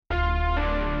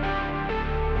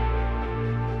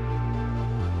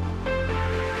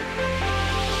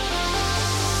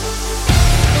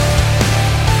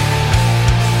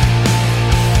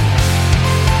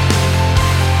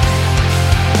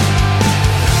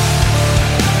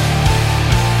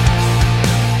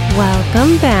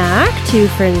Welcome back to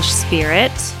Fringe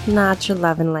Spirit, Not Your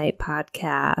Love and Light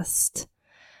podcast.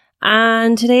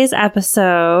 On today's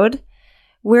episode,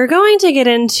 we're going to get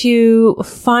into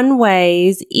fun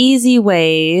ways, easy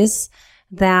ways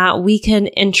that we can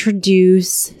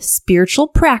introduce spiritual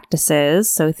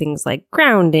practices. So things like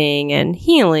grounding and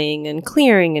healing and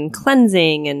clearing and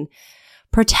cleansing and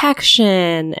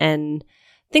protection and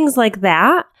things like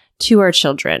that to our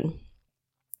children.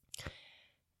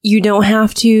 You don't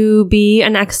have to be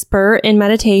an expert in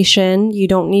meditation. You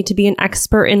don't need to be an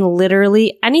expert in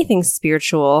literally anything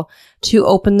spiritual to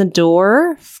open the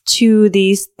door to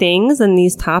these things and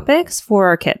these topics for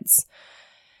our kids.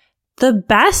 The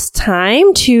best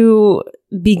time to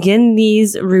begin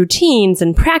these routines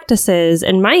and practices,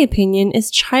 in my opinion, is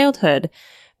childhood,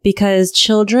 because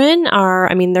children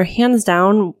are, they're hands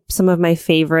down some of my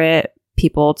favorite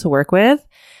people to work with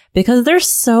because they're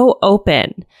so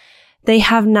open. They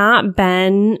have not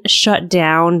been shut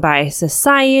down by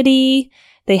society.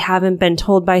 They haven't been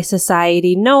told by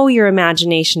society, no, your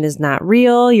imagination is not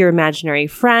real. Your imaginary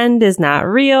friend is not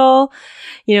real.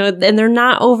 And they're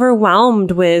not overwhelmed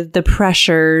with the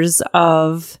pressures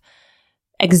of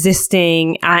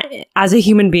existing as a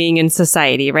human being in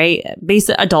society, right?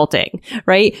 Basic adulting,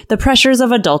 right? The pressures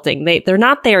of adulting. They're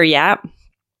not there yet.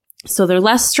 So they're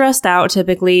less stressed out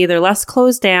typically. They're less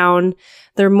closed down.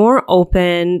 They're more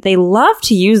open. They love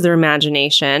to use their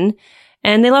imagination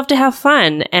and they love to have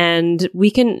fun. And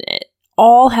we can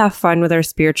all have fun with our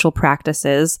spiritual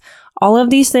practices. All of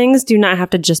these things do not have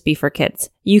to just be for kids.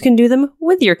 You can do them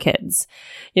with your kids.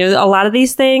 A lot of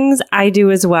these things I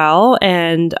do as well.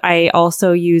 And I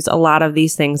also use a lot of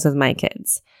these things with my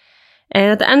kids. And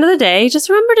at the end of the day, just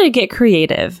remember to get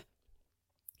creative.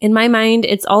 In my mind,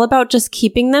 it's all about just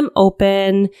keeping them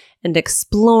open and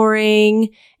exploring.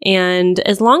 And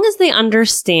as long as they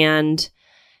understand,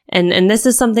 and this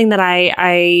is something that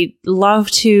I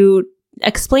love to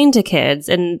explain to kids,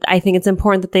 and I think it's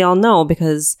important that they all know,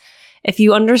 because if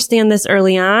you understand this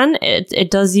early on, it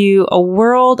does you a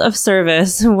world of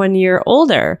service when you're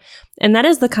older. And that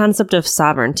is the concept of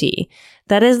sovereignty.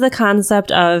 That is the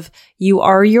concept of you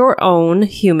are your own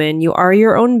human, you are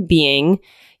your own being.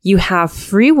 You have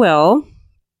free will.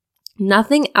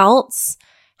 Nothing else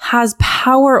has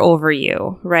power over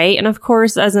you, right? And of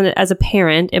course, as a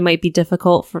parent, it might be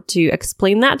difficult to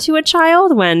explain that to a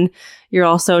child when you're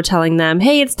also telling them,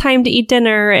 hey, it's time to eat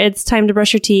dinner. It's time to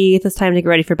brush your teeth. It's time to get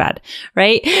ready for bed,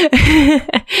 right?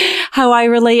 How I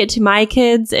relate it to my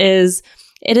kids is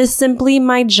it is simply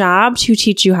my job to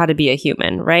teach you how to be a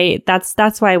human, right?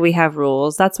 That's why we have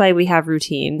rules. That's why we have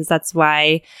routines. That's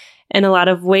why in a lot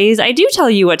of ways, I do tell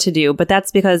you what to do, but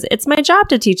that's because it's my job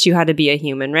to teach you how to be a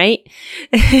human, right?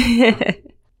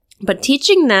 But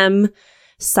teaching them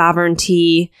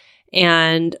sovereignty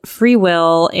and free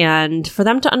will, and for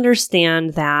them to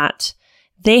understand that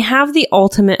they have the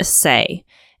ultimate say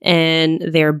in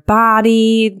their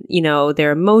body,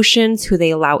 their emotions, who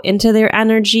they allow into their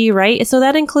energy, right? So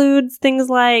that includes things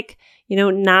like,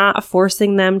 not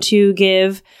forcing them to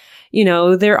give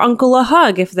their uncle a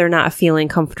hug if they're not feeling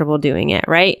comfortable doing it,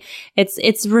 right?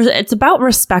 It's about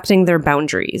respecting their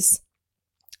boundaries,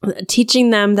 teaching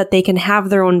them that they can have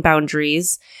their own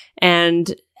boundaries.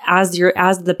 And as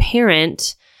the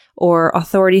parent or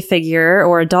authority figure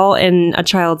or adult in a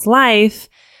child's life,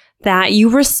 that you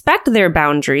respect their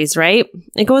boundaries, right?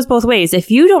 It goes both ways. If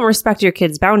you don't respect your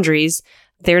kids' boundaries,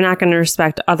 they're not going to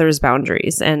respect others'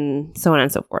 boundaries, and so on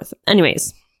and so forth.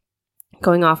 Anyways,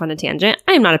 going off on a tangent.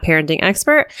 I am not a parenting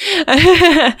expert,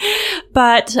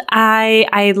 but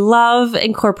I love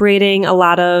incorporating a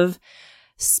lot of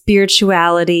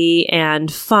spirituality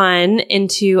and fun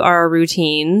into our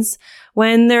routines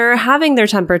when they're having their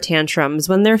temper tantrums,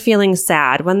 when they're feeling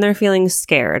sad, when they're feeling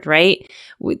scared, right?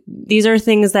 These are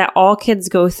things that all kids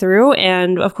go through.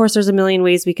 And of course, there's a million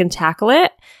ways we can tackle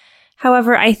it.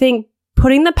 However, I think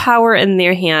putting the power in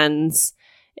their hands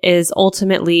is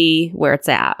ultimately where it's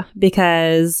at,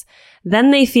 because then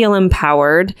they feel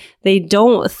empowered. They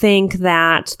don't think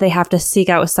that they have to seek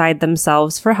outside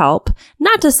themselves for help.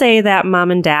 Not to say that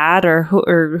mom and dad or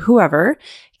whoever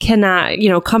cannot,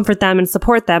 comfort them and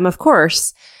support them, of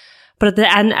course. But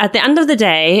at the end of the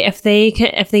day, if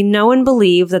they know and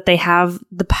believe that they have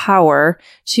the power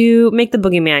to make the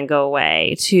boogeyman go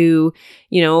away, to,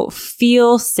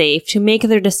 feel safe, to make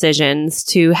their decisions,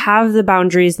 to have the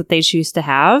boundaries that they choose to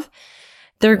have,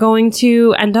 they're going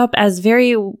to end up as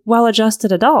very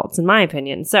well-adjusted adults, in my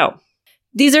opinion. So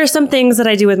these are some things that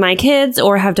I do with my kids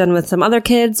or have done with some other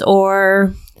kids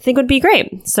or think would be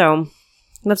great. So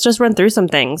let's just run through some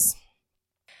things.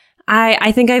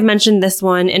 I think I've mentioned this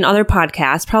one in other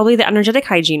podcasts, probably the energetic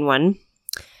hygiene one.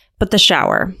 But the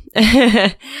shower.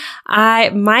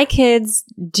 My kids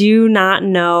do not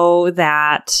know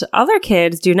that other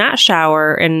kids do not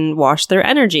shower and wash their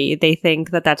energy. They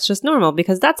think that that's just normal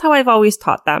because that's how I've always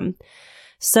taught them.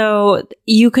 So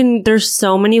there's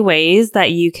so many ways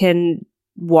that you can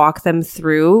walk them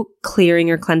through clearing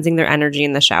or cleansing their energy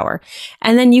in the shower.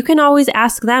 And then you can always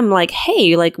ask them like,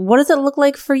 hey, like, what does it look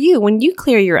like for you when you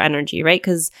clear your energy, right?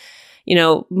 Because,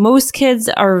 most kids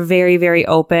are very, very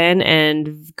open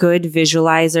and good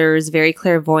visualizers, very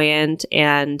clairvoyant,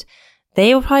 and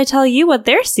they will probably tell you what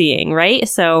they're seeing, right?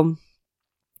 So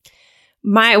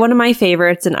one of my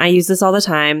favorites, and I use this all the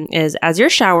time, is as you're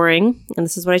showering, and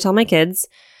this is what I tell my kids,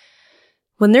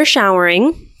 when they're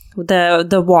showering,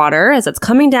 the water, as it's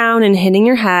coming down and hitting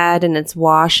your head and it's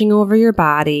washing over your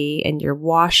body, and you're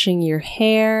washing your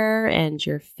hair and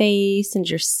your face and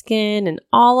your skin and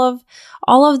all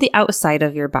of the outside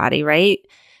of your body, right?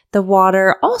 The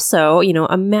water also,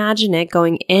 imagine it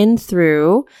going in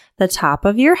through the top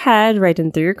of your head, right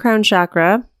in through your crown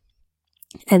chakra,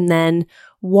 and then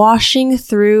washing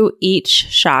through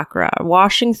each chakra,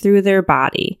 washing through their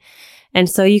body. And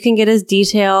so you can get as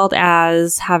detailed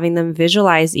as having them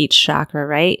visualize each chakra,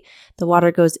 right? The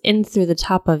water goes in through the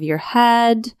top of your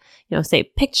head. Say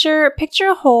picture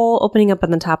a hole opening up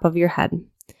on the top of your head.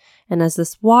 And as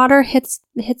this water hits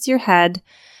your head,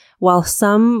 while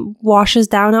some washes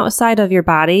down outside of your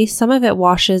body, some of it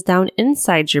washes down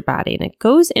inside your body, and it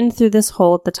goes in through this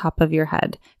hole at the top of your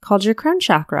head called your crown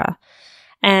chakra.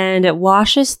 And it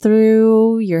washes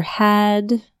through your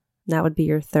head. That would be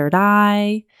your third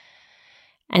eye.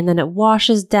 And then it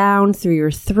washes down through your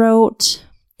throat,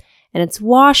 and it's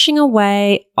washing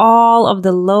away all of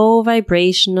the low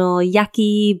vibrational,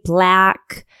 yucky,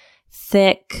 black,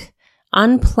 thick,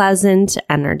 unpleasant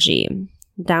energy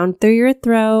down through your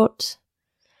throat,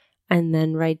 and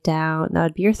then right down, that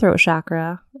would be your throat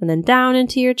chakra, and then down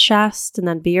into your chest, and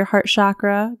that'd be your heart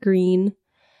chakra, green,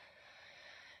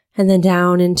 and then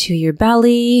down into your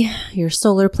belly, your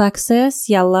solar plexus,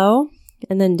 yellow,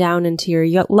 and then down into your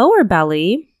lower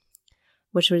belly,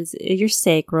 which was your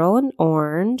sacral, in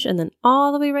orange, and then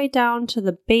all the way right down to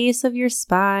the base of your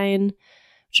spine,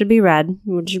 which would be red,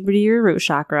 which would be your root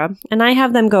chakra. And I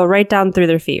have them go right down through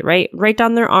their feet, right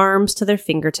down their arms to their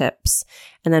fingertips,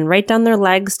 and then right down their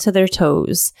legs to their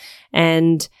toes,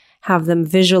 and have them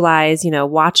visualize,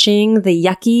 watching the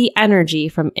yucky energy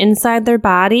from inside their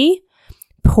body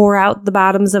pour out the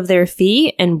bottoms of their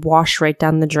feet and wash right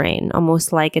down the drain,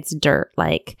 almost like it's dirt,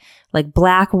 like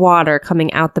black water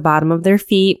coming out the bottom of their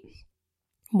feet,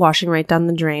 washing right down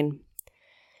the drain.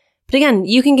 But again,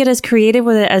 you can get as creative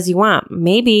with it as you want.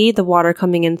 Maybe the water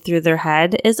coming in through their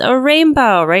head is a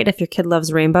rainbow, right? If your kid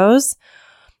loves rainbows.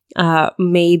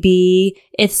 Maybe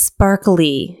it's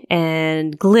sparkly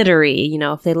and glittery,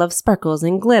 if they love sparkles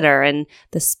and glitter, and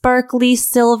the sparkly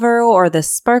silver or the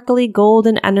sparkly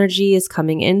golden energy is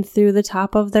coming in through the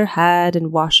top of their head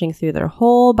and washing through their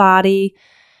whole body,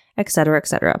 etc.,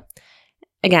 etc.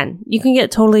 Again, you can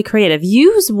get totally creative.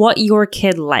 Use what your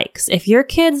kid likes. If your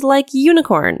kids like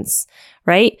unicorns,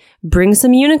 right? Bring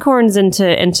some unicorns into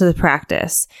the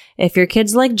practice. If your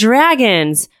kids like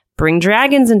dragons, bring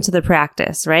dragons into the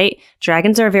practice, right?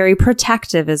 Dragons are very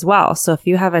protective as well. So if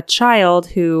you have a child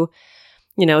who,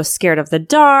 is scared of the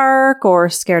dark or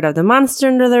scared of the monster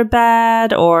under their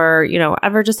bed, or,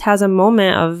 ever just has a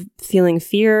moment of feeling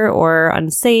fear or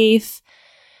unsafe,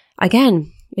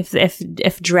 again,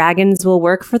 if dragons will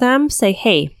work for them, say,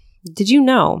 hey, did you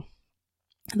know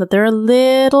that there are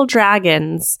little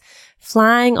dragons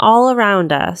flying all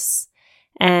around us?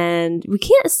 And we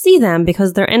can't see them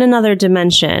because they're in another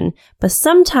dimension, but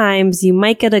sometimes you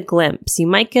might get a glimpse, you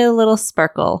might get a little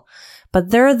sparkle,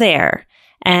 but they're there.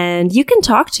 And you can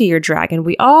talk to your dragon.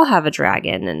 We all have a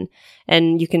dragon,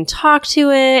 and you can talk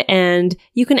to it, and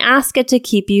you can ask it to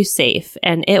keep you safe,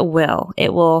 and it will.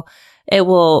 It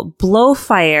will blow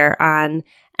fire on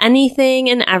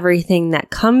anything and everything that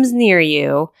comes near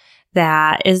you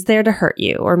that is there to hurt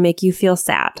you or make you feel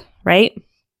sad, right?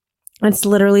 It's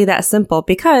literally that simple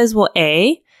because, well,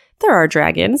 A, there are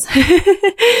dragons.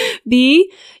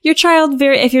 B,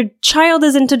 if your child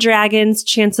is into dragons,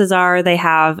 chances are they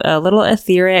have a little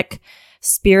etheric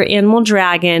spirit animal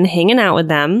dragon hanging out with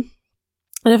them.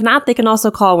 And if not, they can also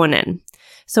call one in.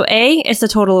 So A, it's a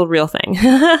total real thing.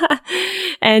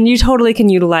 And you totally can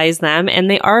utilize them, and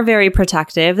they are very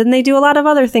protective, and they do a lot of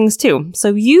other things too.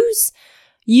 So use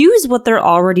what they're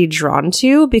already drawn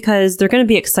to, because they're going to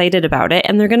be excited about it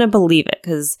and they're going to believe it.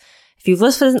 Because if you've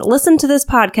listened to this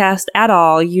podcast at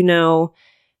all,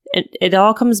 it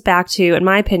all comes back to, in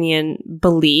my opinion,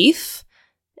 belief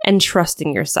and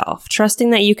trusting yourself, trusting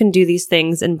that you can do these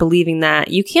things and believing that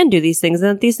you can do these things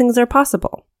and that these things are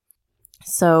possible.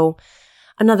 So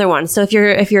another one. So if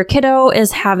your kiddo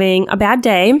is having a bad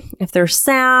day, if they're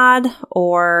sad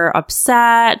or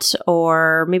upset,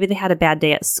 or maybe they had a bad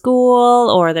day at school,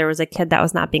 or there was a kid that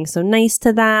was not being so nice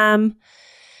to them,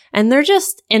 and they're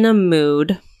just in a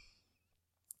mood,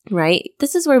 right?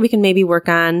 This is where we can maybe work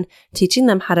on teaching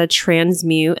them how to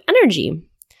transmute energy.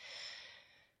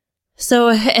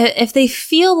 So if they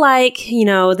feel like,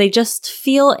 they just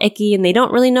feel icky and they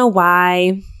don't really know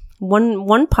why,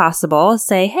 one possible,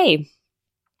 say, hey,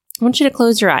 I want you to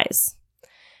close your eyes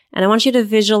and I want you to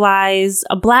visualize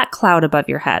a black cloud above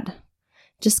your head.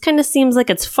 Just kind of seems like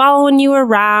it's following you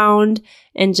around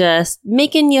and just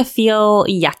making you feel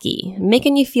yucky,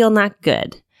 making you feel not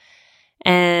good.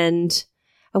 And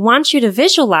I want you to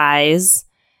visualize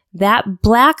that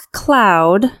black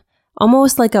cloud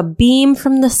almost like a beam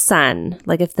from the sun,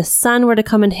 like if the sun were to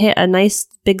come and hit a nice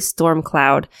big storm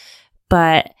cloud,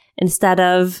 but instead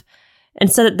of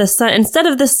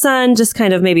the sun just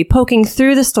kind of maybe poking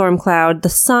through the storm cloud, the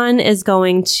sun is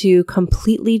going to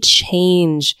completely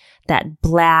change that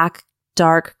black,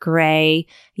 dark gray,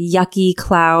 yucky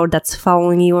cloud that's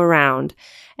following you around.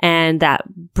 And that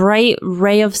bright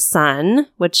ray of sun,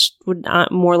 which would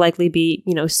more likely be,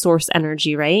 source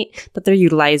energy, right? That they're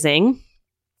utilizing.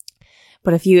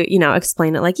 But if you,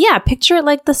 explain it like, picture it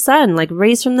like the sun, like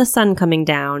rays from the sun coming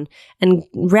down and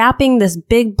wrapping this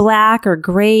big black or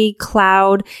gray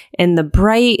cloud in the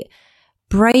bright,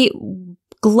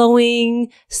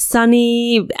 glowing,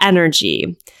 sunny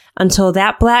energy until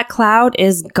that black cloud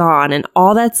is gone and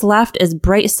all that's left is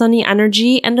bright, sunny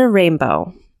energy and a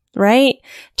rainbow. Right?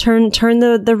 Turn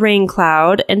the rain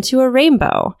cloud into a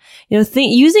rainbow.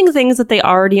 Using things that they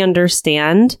already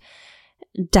understand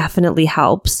definitely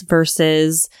helps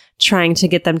versus trying to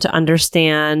get them to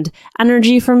understand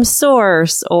energy from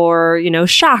source or,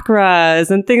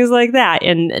 chakras and things like that.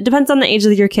 And it depends on the age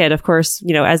of your kid, of course,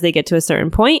 as they get to a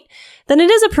certain point, then it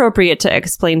is appropriate to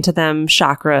explain to them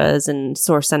chakras and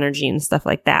source energy and stuff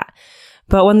like that.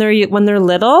 But when they're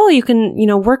little, you can,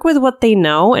 work with what they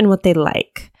know and what they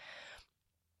like.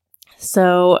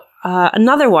 So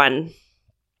another one,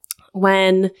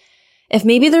 if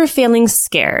maybe they're feeling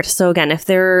scared. So again, if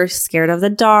they're scared of the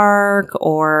dark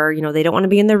or, they don't want to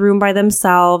be in the room by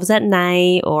themselves at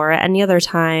night or at any other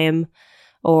time,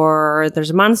 or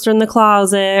there's a monster in the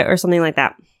closet or something like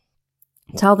that,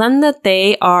 tell them that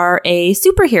they are a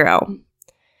superhero.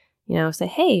 Say,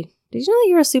 hey, did you know that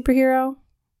you're a superhero?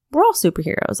 We're all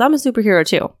superheroes. I'm a superhero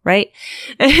too, right?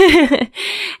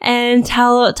 And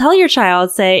tell your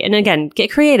child, say, and again, get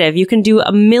creative. You can do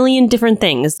a million different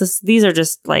things. These are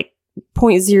just like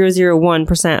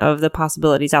 0.001% of the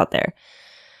possibilities out there.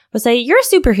 But say, you're a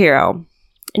superhero.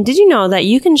 And did you know that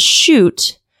you can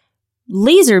shoot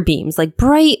laser beams, like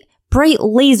bright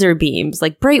laser beams,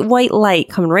 like bright white light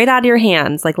coming right out of your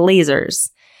hands, like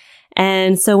lasers.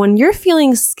 And so when you're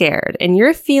feeling scared and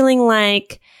you're feeling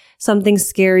like something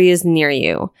scary is near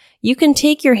you, you can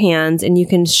take your hands and you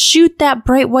can shoot that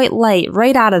bright white light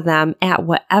right out of them at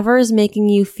whatever is making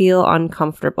you feel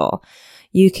uncomfortable.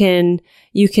 You can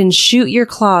shoot your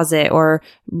closet or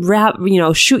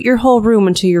shoot your whole room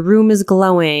until your room is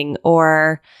glowing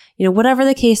or, whatever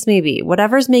the case may be,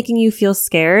 whatever's making you feel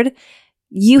scared,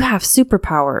 you have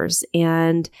superpowers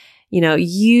and,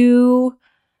 you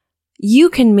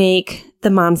can make the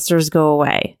monsters go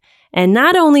away. And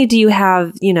not only do you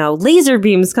have, laser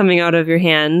beams coming out of your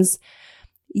hands,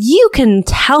 you can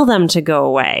tell them to go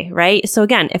away, right? So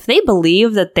again, if they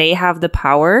believe that they have the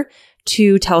power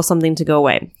to tell something to go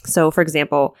away. So for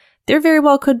example, there very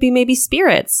well could be maybe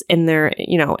spirits in their,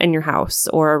 in your house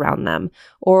or around them,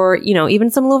 or,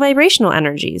 even some low vibrational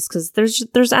energies, because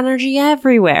there's energy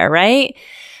everywhere, right?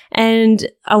 And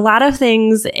a lot of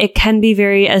things, it can be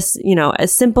very as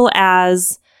simple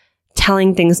as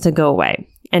telling things to go away.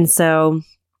 And so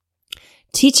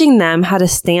teaching them how to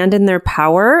stand in their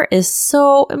power is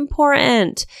so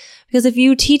important, because if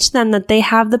you teach them that they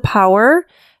have the power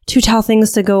to tell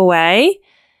things to go away,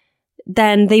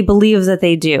 then they believe that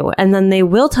they do. And then they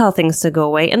will tell things to go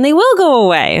away and they will go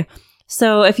away.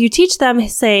 So if you teach them,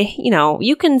 say,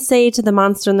 you can say to the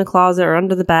monster in the closet or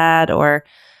under the bed or,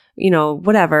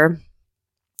 whatever,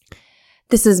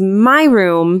 this is my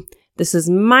room. This is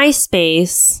my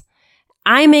space.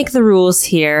 I make the rules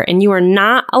here and you are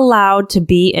not allowed to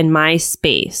be in my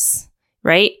space,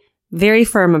 right? Very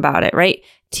firm about it, right?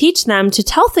 Teach them to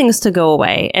tell things to go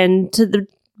away and to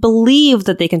believe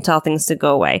that they can tell things to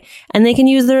go away. And they can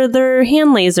use their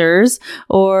hand lasers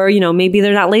or, maybe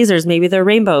they're not lasers, maybe they're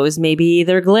rainbows, maybe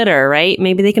they're glitter, right?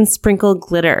 Maybe they can sprinkle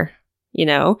glitter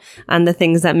on the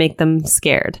things that make them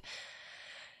scared.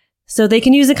 So they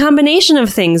can use a combination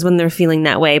of things when they're feeling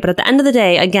that way. But at the end of the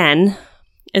day, again,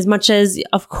 as much as,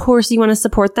 of course, you want to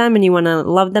support them and you want to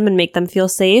love them and make them feel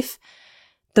safe,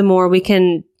 the more we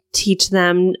can teach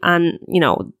them on,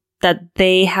 that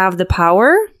they have the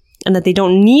power and that they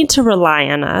don't need to rely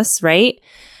on us, right?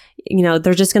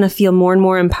 They're just going to feel more and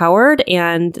more empowered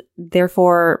and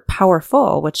therefore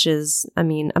powerful, which is,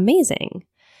 amazing.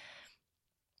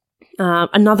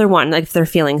 Another one, like if they're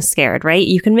feeling scared, right?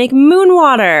 You can make moon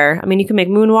water. You can make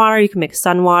moon water, you can make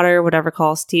sun water, whatever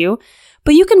calls to you.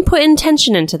 But you can put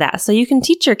intention into that. So you can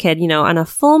teach your kid, on a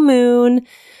full moon,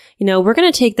 we're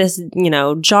going to take this,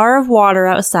 jar of water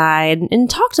outside and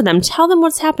talk to them. Tell them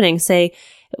what's happening. Say,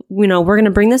 we're going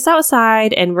to bring this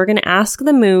outside and we're going to ask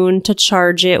the moon to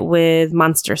charge it with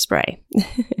Monster Spray.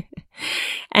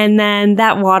 And then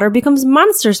that water becomes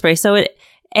Monster Spray. So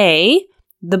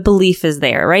the belief is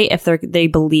there, right? If they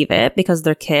believe it because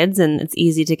they're kids, and it's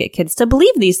easy to get kids to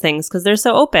believe these things because they're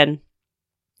so open.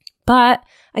 But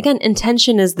again,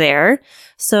 intention is there.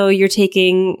 So you're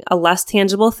taking a less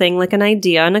tangible thing like an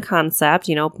idea and a concept,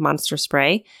 Monster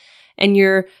Spray, and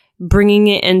you're bringing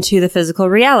it into the physical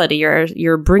reality.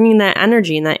 You're bringing that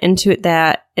energy and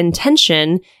that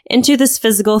intention into this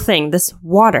physical thing, this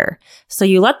water. So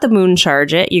you let the moon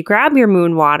charge it, you grab your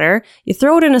moon water, you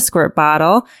throw it in a squirt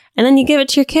bottle, and then you give it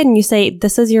to your kid and you say,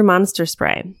 this is your Monster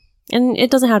Spray. And it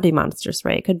doesn't have to be Monster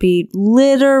Spray. It could be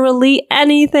literally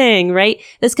anything, right?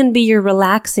 This can be your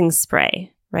relaxing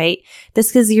spray, right?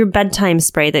 This is your bedtime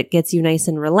spray that gets you nice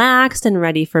and relaxed and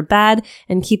ready for bed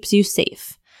and keeps you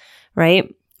safe,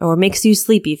 right? Or makes you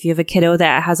sleepy if you have a kiddo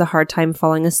that has a hard time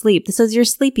falling asleep. This is your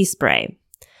sleepy spray.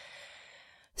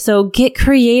 So get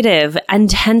creative.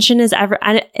 Intention is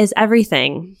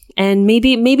everything. And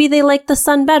maybe they like the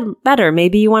sun better.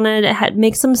 Maybe you want to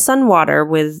make some sun water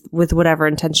with whatever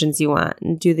intentions you want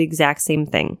and do the exact same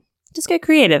thing. Just get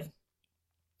creative.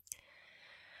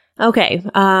 Okay,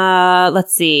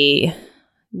 let's see.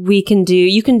 You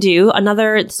can do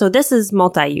another, so this is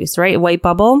multi-use, right? White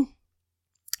bubble.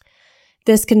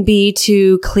 This can be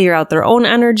to clear out their own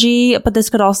energy, but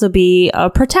this could also be a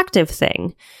protective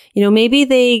thing. Maybe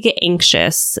they get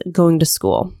anxious going to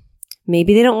school.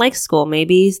 Maybe they don't like school.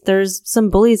 Maybe there's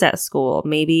some bullies at school.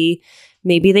 Maybe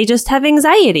they just have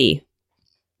anxiety.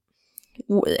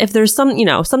 If there's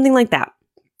something like that,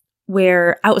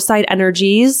 where outside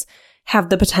energies have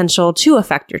the potential to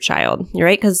affect your child,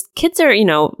 right? Because kids are,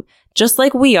 just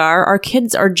like we are, our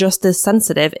kids are just as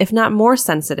sensitive, if not more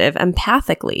sensitive,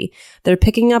 empathically. They're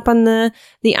picking up on the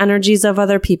energies of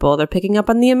other people. They're picking up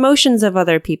on the emotions of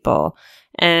other people.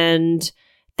 And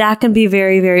that can be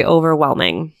very, very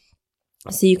overwhelming.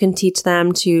 So you can teach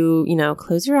them to,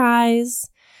 close your eyes,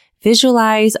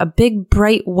 visualize a big,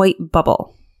 bright white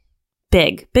bubble.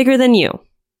 Bigger than you.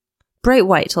 Bright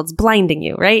white till it's blinding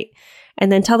you, right?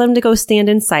 And then tell them to go stand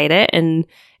inside it, and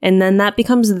then that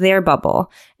becomes their bubble.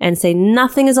 And say,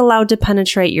 nothing is allowed to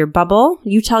penetrate your bubble.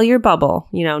 You tell your bubble,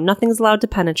 nothing's allowed to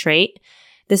penetrate.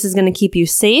 This is going to keep you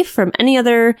safe from any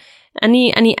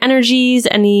energies,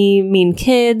 any mean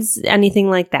kids, anything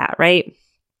like that, right?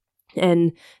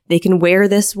 And they can wear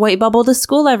this white bubble to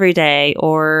school every day,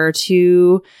 or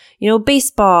to,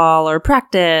 baseball or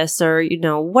practice, or,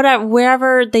 whatever,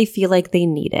 wherever they feel like they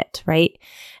need it, right?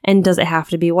 And does it have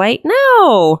to be white?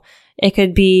 No. It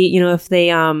could be, if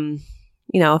they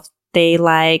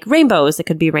like rainbows, it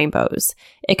could be rainbows.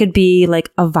 It could be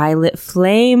like a violet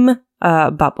flame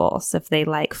bubbles if they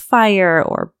like fire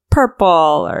or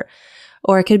purple,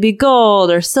 or it could be gold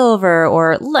or silver,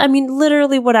 or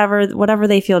literally whatever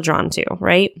they feel drawn to,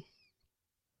 right?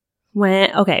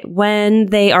 When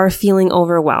they are feeling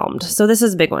overwhelmed. So this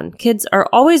is a big one. Kids are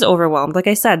always overwhelmed. Like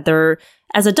I said,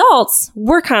 as adults,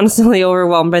 we're constantly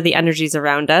overwhelmed by the energies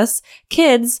around us.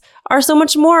 Kids are so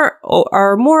much more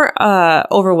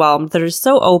overwhelmed. They're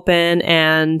so open,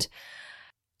 and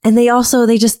they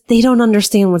don't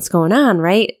understand what's going on,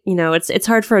 right? It's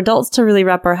hard for adults to really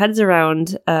wrap our heads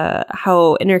around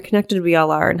how interconnected we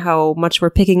all are and how much we're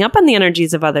picking up on the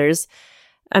energies of others.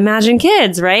 Imagine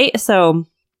kids, right? So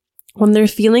when they're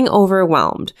feeling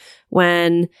overwhelmed,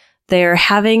 when they're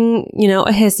having,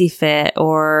 a hissy fit,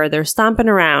 or they're stomping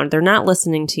around, they're not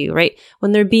listening to you, right?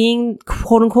 When they're being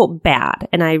quote unquote bad,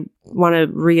 and I want to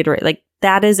reiterate, like,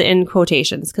 that is in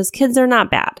quotations, because kids are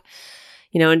not bad.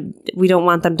 And we don't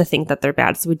want them to think that they're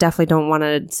bad. So we definitely don't want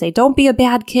to say, don't be a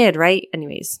bad kid, right?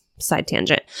 Anyways, side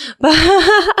tangent.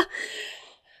 But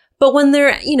when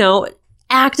they're,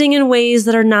 acting in ways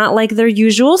that are not like their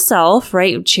usual self,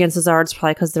 right? Chances are it's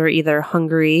probably because they're either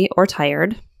hungry or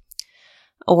tired,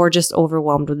 or just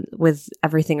overwhelmed with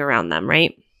everything around them,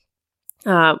 right?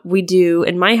 We do,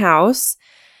 in my house,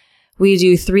 we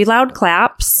do 3 loud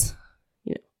claps,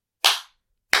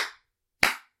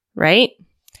 right?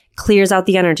 Clears out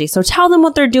the energy. So tell them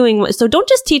what they're doing. So don't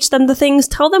just teach them the things,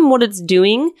 tell them what it's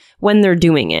doing when they're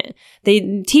doing it.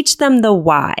 They teach them the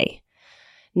why,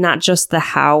 not just the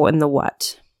how and the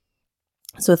what.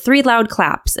 So 3 loud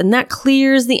claps, and that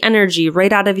clears the energy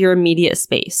right out of your immediate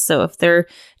space. So if they're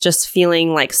just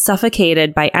feeling like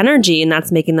suffocated by energy and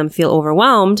that's making them feel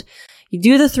overwhelmed, you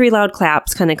do the 3 loud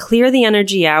claps, kind of clear the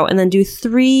energy out, and then do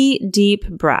 3 deep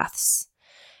breaths.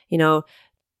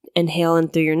 Inhale in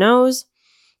through your nose,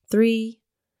 3,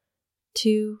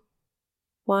 2,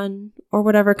 1, or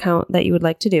whatever count that you would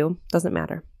like to do. Doesn't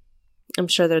matter. I'm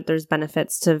sure that there's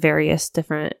benefits to various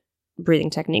different breathing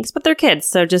techniques, but they're kids,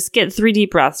 so just get 3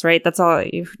 deep breaths, right? That's all.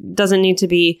 We don't need to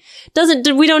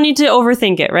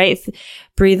overthink it, right?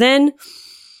 Breathe in,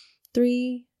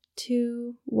 3,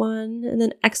 2, 1, and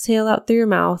then exhale out through your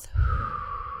mouth.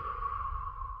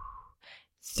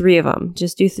 3 of them.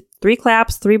 Just do 3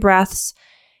 claps, 3 breaths.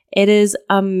 It is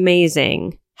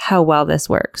amazing how well this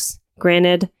works.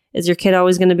 Granted, is your kid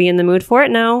always going to be in the mood for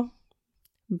it? No,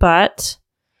 but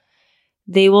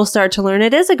they will start to learn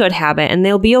it is a good habit and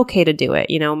they'll be okay to do it.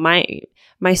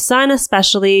 My son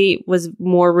especially was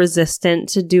more resistant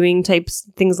to doing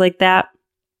things like that.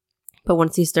 But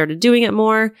once he started doing it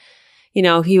more,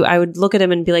 I would look at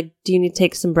him and be like, do you need to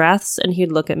take some breaths? And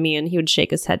he'd look at me and he would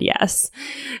shake his head yes.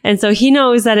 And so he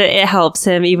knows that it helps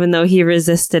him, even though he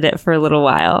resisted it for a little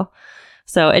while.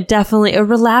 So it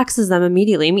relaxes them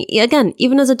immediately. I mean, again,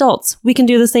 even as adults, we can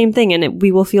do the same thing and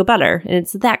we will feel better. And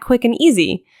it's that quick and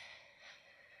easy.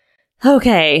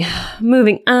 Okay,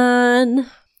 moving on.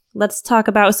 Let's talk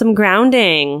about some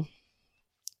grounding.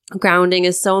 Grounding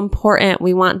is so important.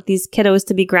 We want these kiddos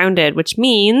to be grounded, which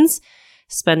means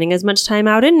spending as much time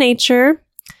out in nature,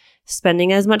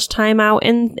 spending as much time out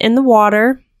in the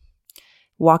water,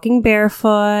 walking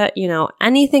barefoot,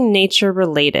 anything nature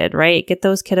related, right? Get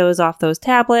those kiddos off those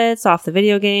tablets, off the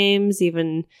video games,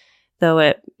 even though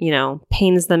it,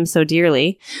 pains them so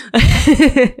dearly.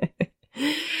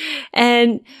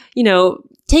 And,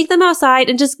 take them outside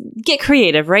and just get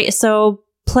creative, right? So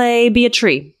be a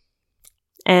tree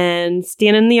and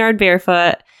stand in the yard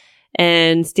barefoot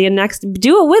and stand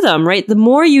do it with them, right? The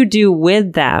more you do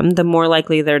with them, the more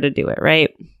likely they're to do it,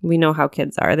 right? We know how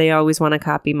kids are. They always want to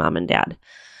copy mom and dad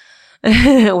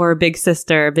or big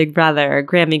sister, big brother,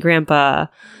 Grammy, grandpa,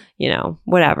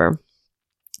 whatever.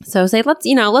 So say,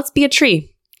 let's be a tree.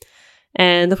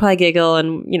 And they'll probably giggle.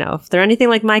 And, if they're anything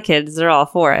like my kids, they're all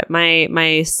for it.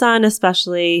 My son,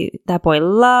 especially, that boy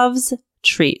loves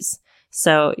trees.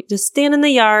 So just stand in the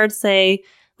yard, say,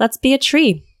 let's be a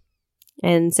tree.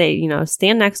 And say,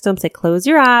 stand next to him, say, close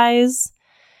your eyes.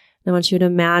 I want you to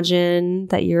imagine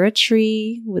that you're a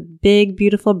tree with big,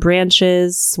 beautiful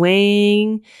branches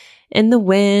swaying in the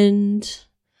wind,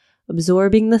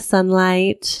 absorbing the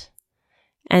sunlight.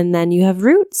 And then you have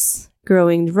roots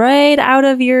growing right out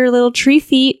of your little tree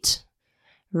feet,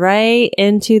 right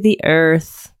into the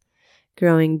earth,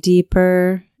 growing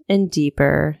deeper and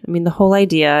deeper. I mean, the whole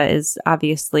idea is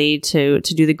obviously to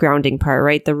do the grounding part,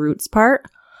 right? The roots part.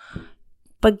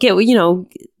 But get,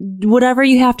 whatever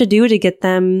you have to do to get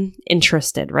them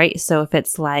interested, right? So if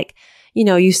it's like,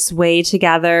 you sway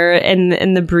together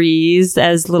in the breeze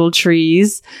as little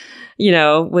trees,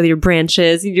 with your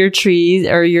branches, your trees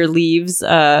or your leaves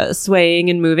swaying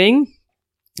and moving.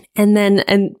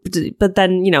 But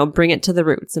then, bring it to the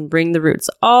roots and bring the roots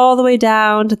all the way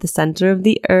down to the center of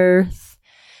the earth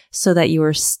so that you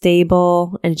are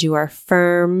stable and you are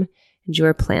firm and you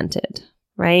are planted,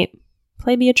 right?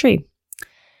 Be a tree.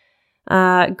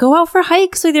 Go out for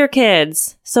hikes with your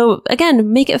kids. So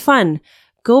again, make it fun.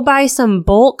 Go buy some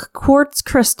bulk quartz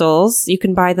crystals. You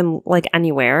can buy them like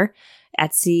anywhere.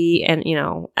 Etsy and,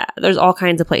 there's all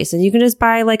kinds of places. You can just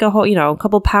buy like a whole, a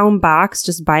couple pound box.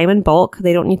 Just buy them in bulk.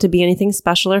 They don't need to be anything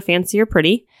special or fancy or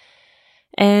pretty.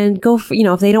 And go for,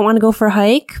 if they don't want to go for a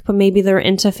hike, but maybe they're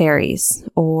into fairies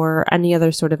or any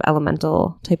other sort of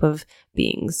elemental type of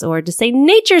beings, or just say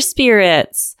nature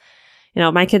spirits.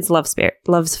 My kids loves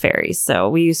fairies, so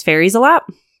we use fairies a lot.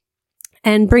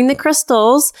 And bring the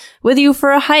crystals with you for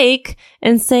a hike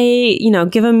and say,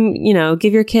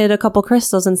 give your kid a couple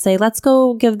crystals and say, let's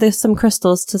go give some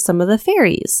crystals to some of the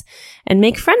fairies and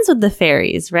make friends with the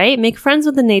fairies, right? Make friends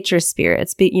with the nature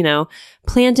spirits,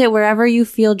 plant it wherever you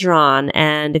feel drawn.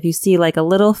 And if you see like a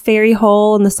little fairy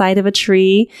hole in the side of a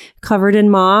tree covered in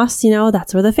moss,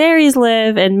 that's where the fairies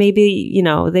live. And maybe,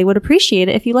 they would appreciate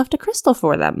it if you left a crystal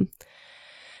for them.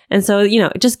 And so,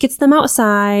 it just gets them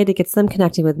outside. It gets them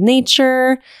connecting with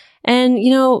nature and,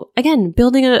 again,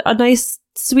 building a nice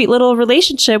sweet little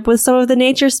relationship with some of the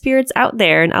nature spirits out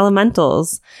there and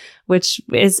elementals, which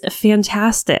is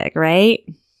fantastic, right?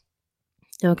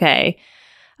 Okay.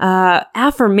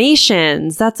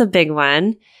 Affirmations. That's a big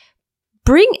one.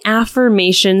 Bring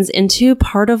affirmations into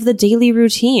part of the daily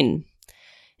routine.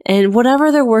 And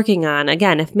whatever they're working on,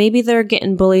 again, if maybe they're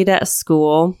getting bullied at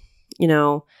school,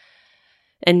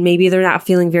 and maybe they're not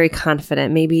feeling very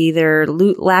confident, maybe they're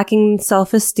lacking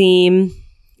self-esteem,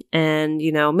 and,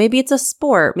 maybe it's a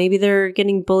sport, maybe they're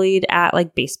getting bullied at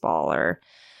like baseball or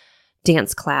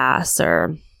dance class,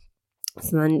 or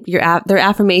so then their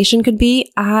affirmation could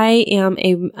be, I am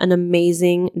an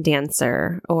amazing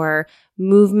dancer, or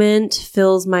movement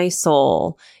fills my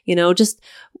soul, just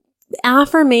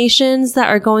affirmations that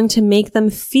are going to make them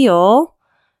feel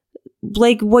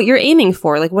like what you're aiming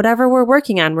for, like whatever we're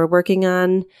working on,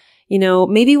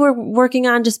 maybe we're working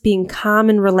on just being calm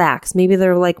and relaxed. Maybe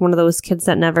they're like one of those kids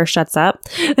that never shuts up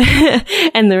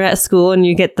and they're at school and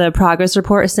you get the progress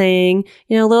report saying,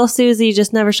 little Susie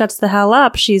just never shuts the hell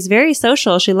up. She's very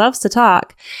social. She loves to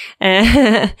talk.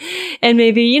 And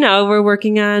maybe, we're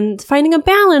working on finding a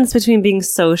balance between being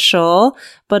social,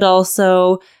 but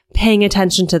also paying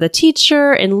attention to the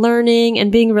teacher and learning and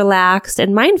being relaxed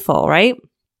and mindful, right?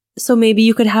 So maybe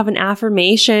you could have an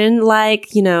affirmation like,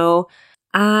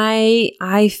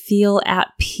 I feel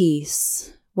at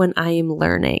peace when I am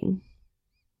learning.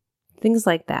 Things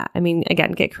like that. I mean,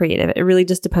 again, get creative. It really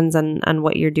just depends on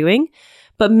what you're doing,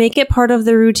 but make it part of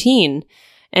the routine.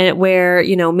 And where,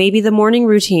 maybe the morning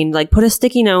routine, like put a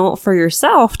sticky note for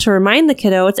yourself to remind the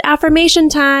kiddo it's affirmation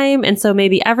time. And so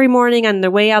maybe every morning on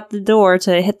their way out the door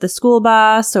to hit the school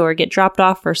bus or get dropped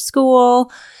off for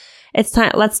school, it's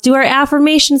time. Let's do our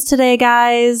affirmations today,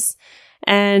 guys.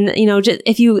 And, just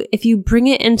if you bring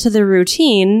it into the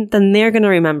routine, then they're going to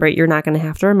remember it. You're not going to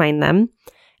have to remind them.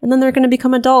 And then they're going to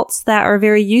become adults that are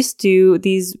very used to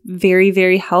these very,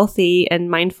 very healthy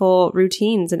and mindful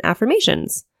routines and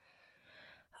affirmations.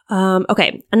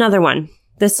 Okay, another one.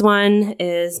 This one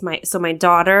is my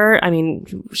daughter,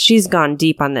 she's gone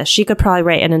deep on this. She could probably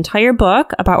write an entire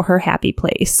book about her happy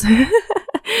place.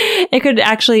 It could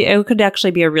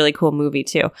actually be a really cool movie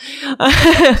too.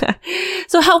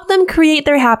 So help them create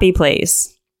their happy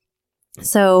place.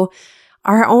 So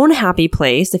our own happy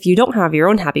place, if you don't have your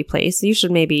own happy place, you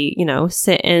should maybe,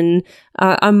 sit in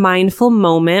a mindful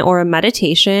moment or a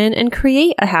meditation and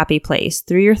create a happy place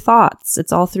through your thoughts.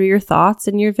 It's all through your thoughts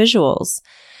and your visuals.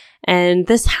 And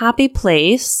this happy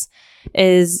place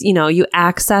is, you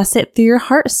access it through your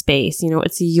heart space.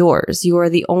 It's yours. You are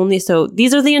the only, so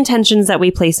these are the intentions that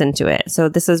we place into it. So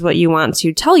this is what you want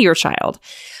to tell your child.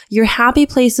 Your happy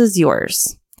place is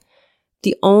yours.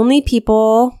 The only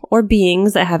people or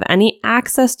beings that have any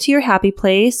access to your happy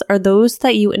place are those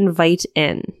that you invite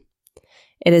in.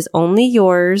 It is only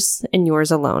yours and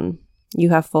yours alone. You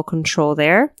have full control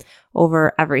there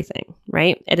over everything,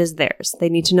 right? It is theirs. They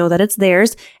need to know that it's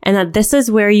theirs and that this is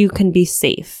where you can be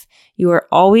safe. You are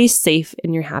always safe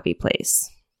in your happy place.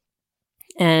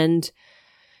 And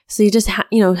so you just, have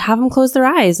them close their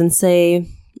eyes and say,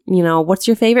 what's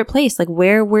your favorite place? Like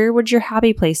where would your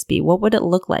happy place be? What would it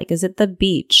look like? Is it the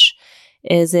beach?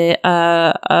 Is it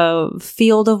a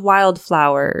field of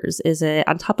wildflowers? Is it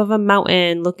on top of a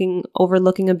mountain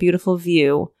overlooking a beautiful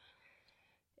view?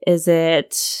 Is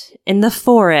it in the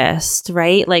forest,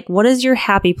 right? Like what does your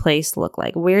happy place look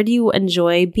like? Where do you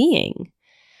enjoy being?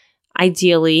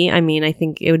 Ideally, I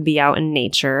think it would be out in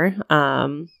nature.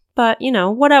 But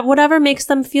whatever makes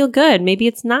them feel good. Maybe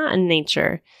it's not in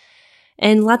nature.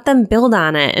 And let them build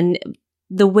on it. And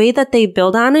the way that they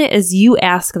build on it is you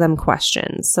ask them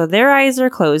questions. So their eyes are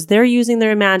closed. They're using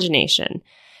their imagination.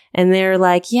 And they're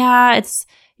like, yeah, it's,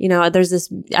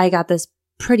 I got this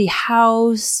pretty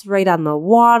house right on the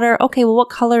water. Okay, well, what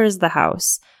color is the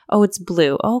house? Oh, it's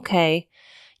blue. Okay.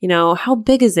 How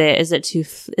big is it? Is it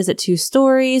 2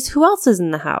 stories? Who else is in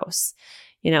the house?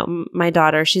 My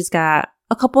daughter, she's got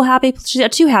 2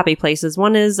 happy places.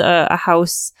 One is a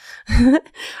house,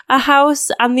 a house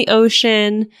on the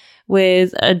ocean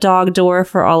with a dog door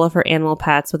for all of her animal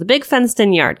pets with a big fenced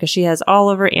in yard because she has all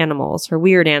of her animals, her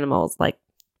weird animals like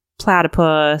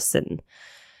platypus and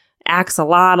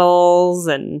axolotls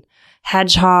and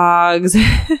hedgehogs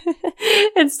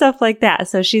and stuff like that.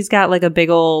 So she's got like a big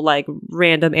old like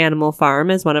random animal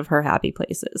farm as one of her happy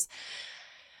places.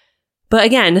 But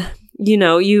again,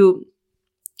 you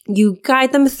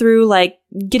guide them through like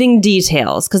getting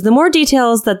details, because the more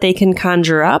details that they can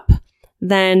conjure up,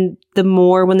 then the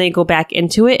more when they go back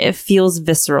into it, it feels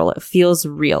visceral. It feels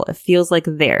real. It feels like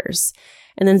theirs.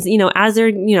 And then, as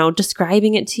they're,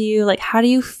 describing it to you, like, how do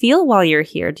you feel while you're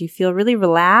here? Do you feel really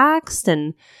relaxed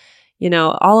and,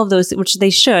 all of those, which they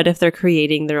should if they're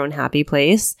creating their own happy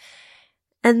place.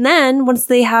 And then once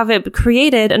they have it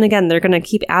created, and again, they're going to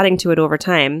keep adding to it over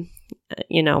time.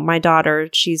 My daughter,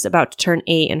 she's about to turn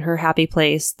 8 in her happy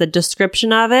place. The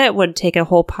description of it would take a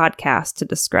whole podcast to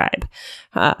describe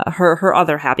her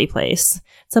other happy place.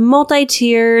 It's a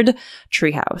multi-tiered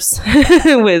treehouse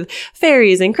with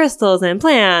fairies and crystals and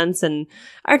plants and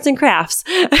arts and crafts.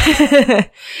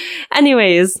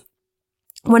 Anyways,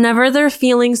 whenever they're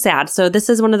feeling sad, so this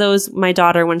is one of those, my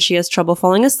daughter, when she has trouble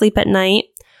falling asleep at night,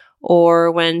 or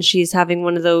when she's having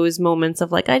one of those moments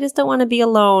of like, I just don't want to be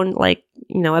alone, like,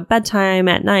 at bedtime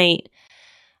at night,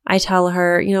 I tell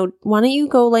her, why don't you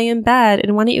go lay in bed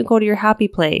and why don't you go to your happy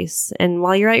place? And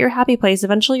while you're at your happy place,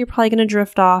 eventually you're probably going to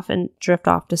drift off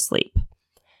to sleep.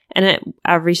 And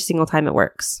every single time it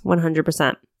works,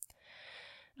 100%.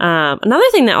 Another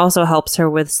thing that also helps her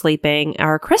with sleeping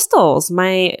are crystals.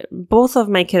 Both of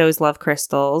my kiddos love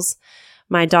crystals.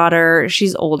 My daughter,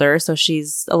 she's older, so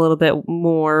she's a little bit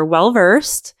more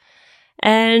well-versed.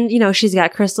 And, she's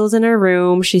got crystals in her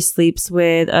room. She sleeps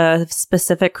with a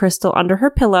specific crystal under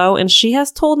her pillow. And she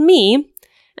has told me,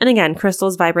 and again,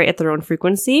 crystals vibrate at their own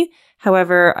frequency.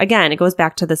 However, again, it goes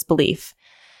back to this belief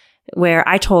where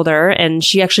I told her, and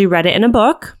she actually read it in a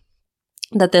book,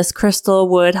 that this crystal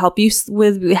would help you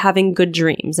with having good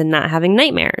dreams and not having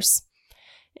nightmares.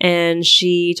 And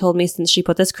she told me since she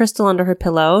put this crystal under her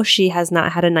pillow, she has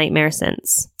not had a nightmare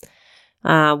since.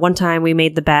 One time we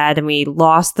made the bed and we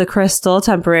lost the crystal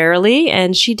temporarily,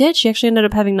 and she actually ended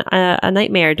up having a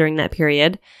nightmare during that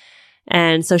period.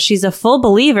 And so she's a full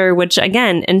believer, which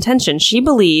again, intention, she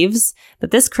believes that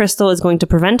this crystal is going to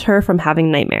prevent her from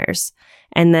having nightmares.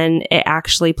 And then it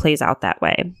actually plays out that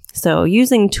way. So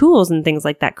using tools and things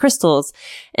like that, crystals,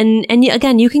 and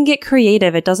again, you can get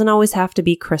creative. It doesn't always have to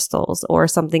be crystals or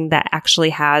something that actually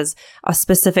has a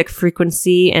specific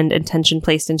frequency and intention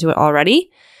placed into it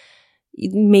already.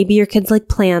 Maybe your kids like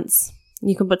plants.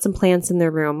 You can put some plants in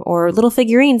their room, or little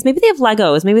figurines. Maybe they have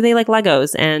Legos. Maybe they like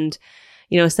Legos, and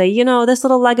say, this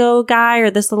little Lego guy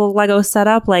or this little Lego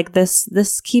setup, like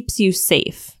this keeps you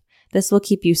safe. This will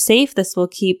keep you safe. This will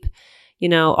keep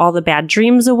all the bad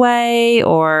dreams away,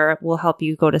 or will help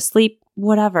you go to sleep,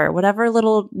 whatever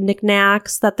little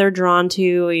knickknacks that they're drawn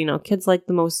to. Kids like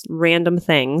the most random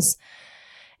things.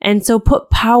 And so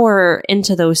put power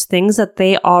into those things that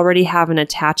they already have an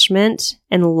attachment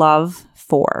and love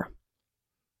for.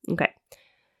 Okay.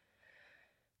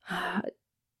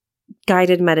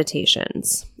 Guided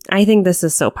meditations. I think this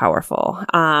is so powerful.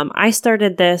 I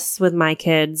started this with my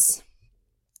kids.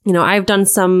 I've done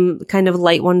some kind of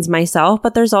light ones myself,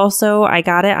 but there's also, I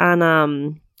got it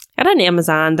on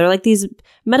Amazon. They're like these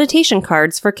meditation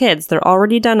cards for kids. They're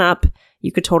already done up.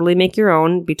 You could totally make your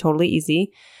own, be totally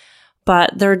easy.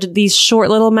 But they're these short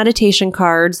little meditation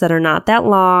cards that are not that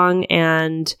long.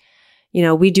 And,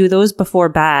 we do those before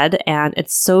bed, and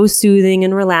it's so soothing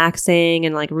and relaxing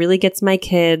and like really gets my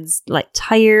kids like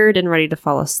tired and ready to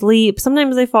fall asleep.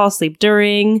 Sometimes they fall asleep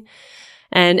during.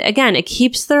 And again, it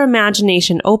keeps their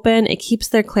imagination open. It keeps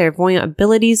their clairvoyant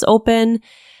abilities open.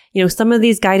 Some of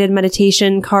these guided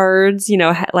meditation cards,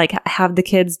 have the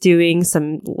kids doing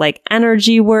some like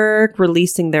energy work,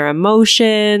 releasing their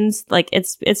emotions. Like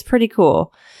it's pretty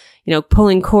cool.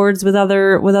 Pulling cords with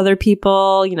other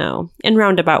people, in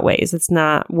roundabout ways. It's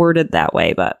not worded that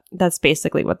way, but that's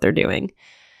basically what they're doing.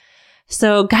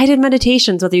 So guided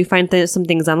meditations, whether you find some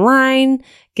things online,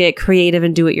 get creative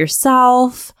and do it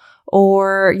yourself,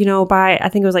 or, buy, I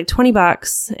think it was like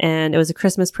 $20, and it was a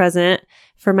Christmas present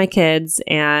for my kids,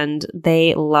 and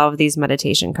they love these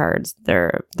meditation cards.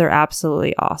 They're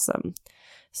absolutely awesome.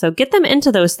 So get them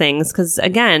into those things, because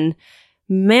again,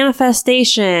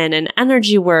 manifestation and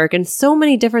energy work and so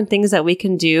many different things that we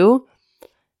can do.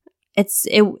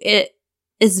 It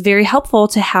is very helpful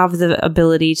to have the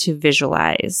ability to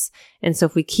visualize. And so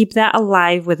if we keep that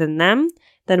alive within them,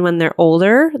 then when they're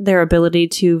older, their ability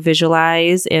to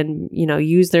visualize and,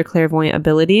 use their clairvoyant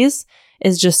abilities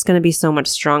is just going to be so much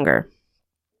stronger.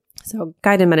 So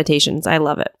guided meditations, I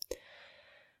love it.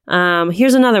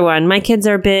 Here's another one. My kids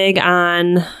are big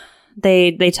on,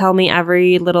 they tell me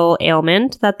every little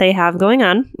ailment that they have going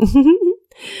on,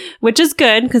 which is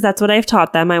good because that's what I've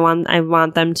taught them. I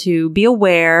want them to be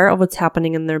aware of what's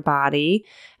happening in their body,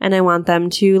 and I want them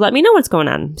to let me know what's going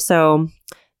on. So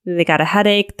they got a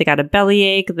headache, they got a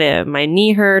bellyache, my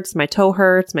knee hurts, my toe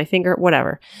hurts, my finger,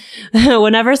 whatever.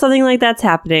 Whenever something like that's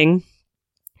happening,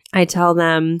 I tell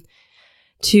them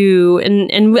to,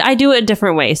 and I do it a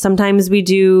different way. Sometimes we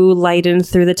do lighten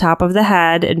through the top of the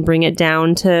head and bring it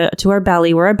down to our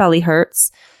belly where our belly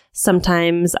hurts.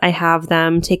 Sometimes I have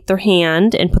them take their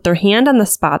hand and put their hand on the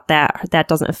spot that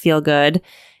doesn't feel good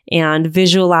and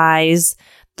visualize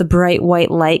the bright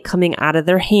white light coming out of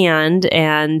their hand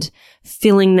and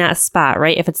feeling that spot,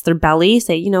 right? If it's their belly,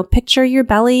 say, picture your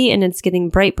belly and it's getting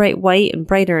bright, bright white and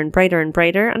brighter and brighter and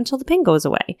brighter until the pain goes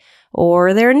away,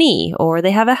 or their knee, or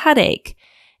they have a headache.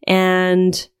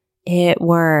 And it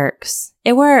works.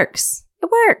 It works. It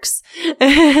works.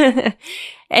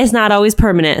 It's not always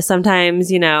permanent. Sometimes,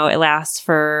 it lasts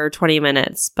for 20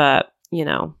 minutes, but,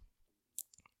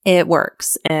 it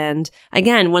works. And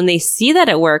again, when they see that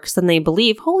it works, then they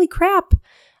believe, holy crap,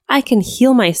 I can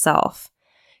heal myself.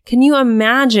 Can you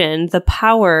imagine the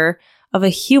power of a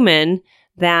human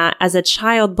that as a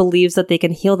child believes that they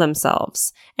can heal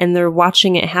themselves and they're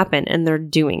watching it happen and they're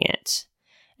doing it?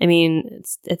 I mean,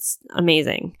 it's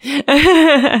amazing.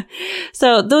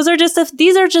 So these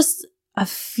are just a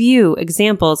few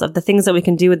examples of the things that we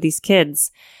can do with these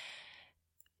kids.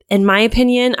 In my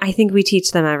opinion, I think we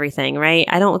teach them everything, right?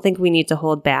 I don't think we need to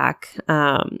hold back,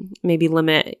 maybe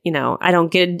limit, I don't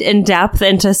get in depth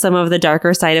into some of the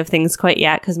darker side of things quite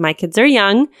yet because my kids are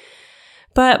young,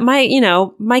 but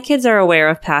my kids are aware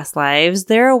of past lives.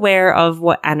 They're aware of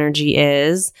what energy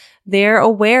is. They're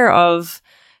aware of,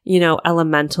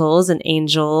 elementals and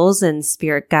angels and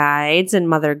spirit guides and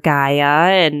Mother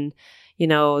Gaia and,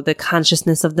 the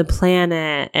consciousness of the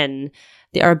planet and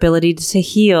our ability to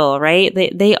heal, right?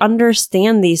 They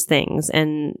understand these things.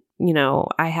 And,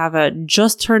 I have a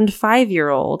just turned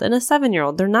 5-year-old and a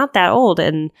 7-year-old. They're not that old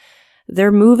and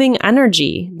they're moving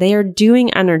energy. They are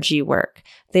doing energy work.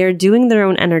 They are doing their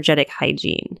own energetic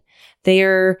hygiene. They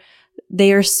are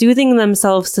soothing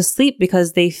themselves to sleep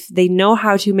because they know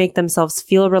how to make themselves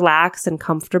feel relaxed and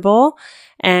comfortable.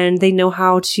 And they know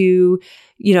how to,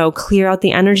 clear out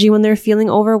the energy when they're feeling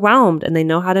overwhelmed. And they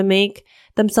know how to make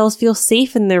themselves feel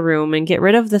safe in their room and get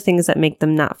rid of the things that make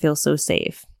them not feel so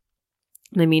safe.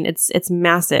 I mean, it's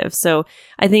massive. So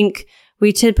I think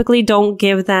we typically don't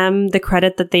give them the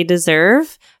credit that they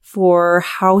deserve for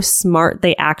how smart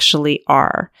they actually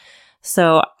are.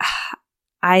 So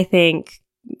I think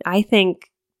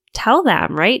tell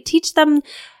them, right? Teach them.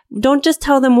 Don't just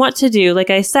tell them what to do. Like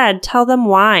I said, tell them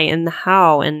why and the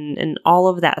how and all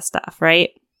of that stuff, right?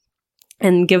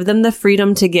 And give them the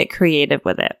freedom to get creative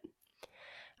with it.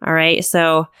 All right.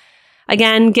 So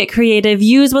again, get creative,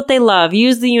 use what they love,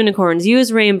 use the unicorns,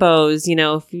 use rainbows.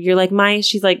 If you're like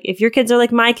she's like, if your kids are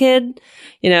like my kid,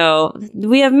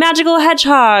 we have magical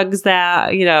hedgehogs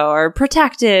that, are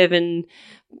protective and,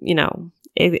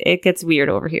 it gets weird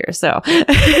over here. So,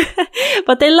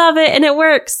 but they love it and it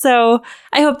works. So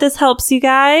I hope this helps you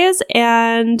guys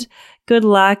and good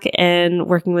luck in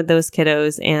working with those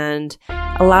kiddos and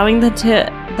allowing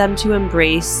them to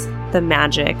embrace the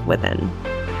magic within.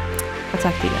 I'll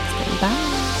talk to you next time. Bye.